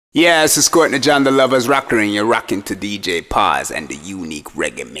Yes, it's Courtney John the Lover's Rocker, and you're rocking to DJ Paz and the Unique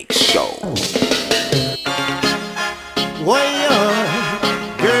Reggae Mix Show. Why,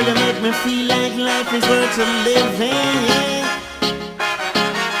 girl, you make me feel like life is worth living.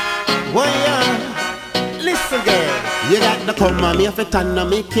 Why, listen, girl. You got to come on me if it and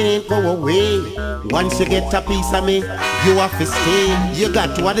me can't go away. Once you get a piece of me, you have to stay. You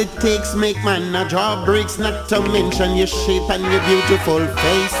got what it takes, make man a draw bricks. Not to mention your shape and your beautiful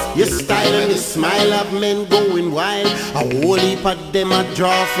face. Your style and your smile have men going wild. A whole heap of them a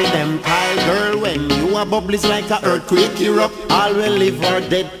draw for them pile. Girl, when you are bubbles like a earthquake, you're up. All will live or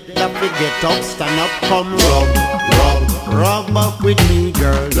dead, that we get up, stand up, come rub up with me,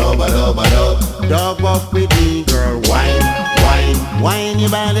 girl. Dub up with me, girl. Wine your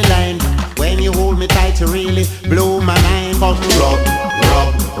body line. When you hold me tight, you really blow my mind. Come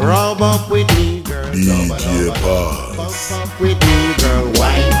rub up with me, girl. DJ Paz. Rub up with me, girl.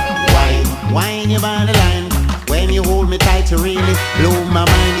 Wine your body line. When you hold me tight, you really blow my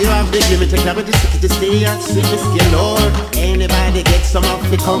mind. You have the limit, take every to stay at sickness, you Lord. Anybody get some off,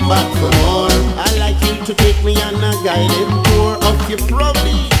 you come back for more. I like you to take me on a guided tour of your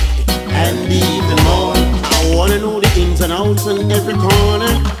probably and even more. I wanna know the ins and outs in every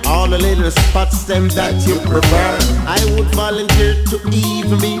corner, all the little spots them that you prefer. I would volunteer to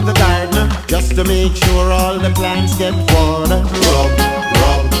even be the gardener, just to make sure all the plants get water.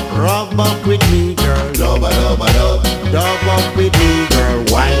 Rub up with me, girl. Dub up with me, girl.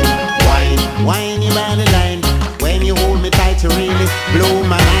 Wine your body line. When you hold me tight, you really blow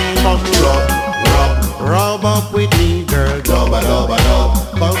my mind. Come rub up with me, girl. Dub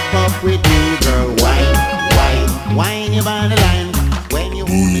up with me, girl. Wine your body line. When you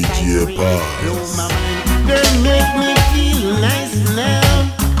hold me tight, you really blow my mind. Girl, make me feel nice now.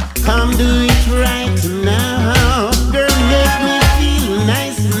 Come do it right now. Girl, make me feel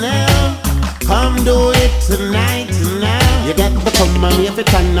nice now. Come do it tonight now. You got to come on me if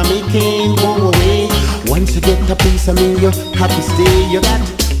it and me can't go away. Once you get a piece of me, you happy stay. You got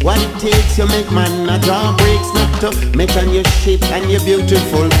what it takes, you make man a draw breaks. Not to mention your shape and your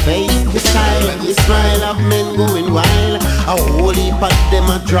beautiful face. Your style and your smile of men going wild. A whole heap of them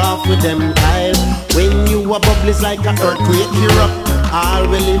a draw for them tile. When you are bubbles like an earthquake, you're up. All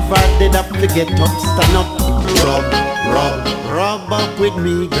will live or dead up to get up, stand up. Rub up with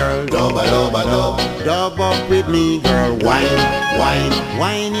me, girl. Dub up with me, girl.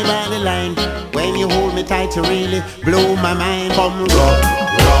 Wine your body line. When you hold me tight, you really blow my mind. Come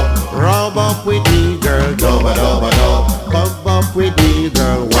rub up with me, girl. Dub up with me,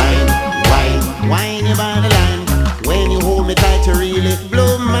 girl. Wine your body line.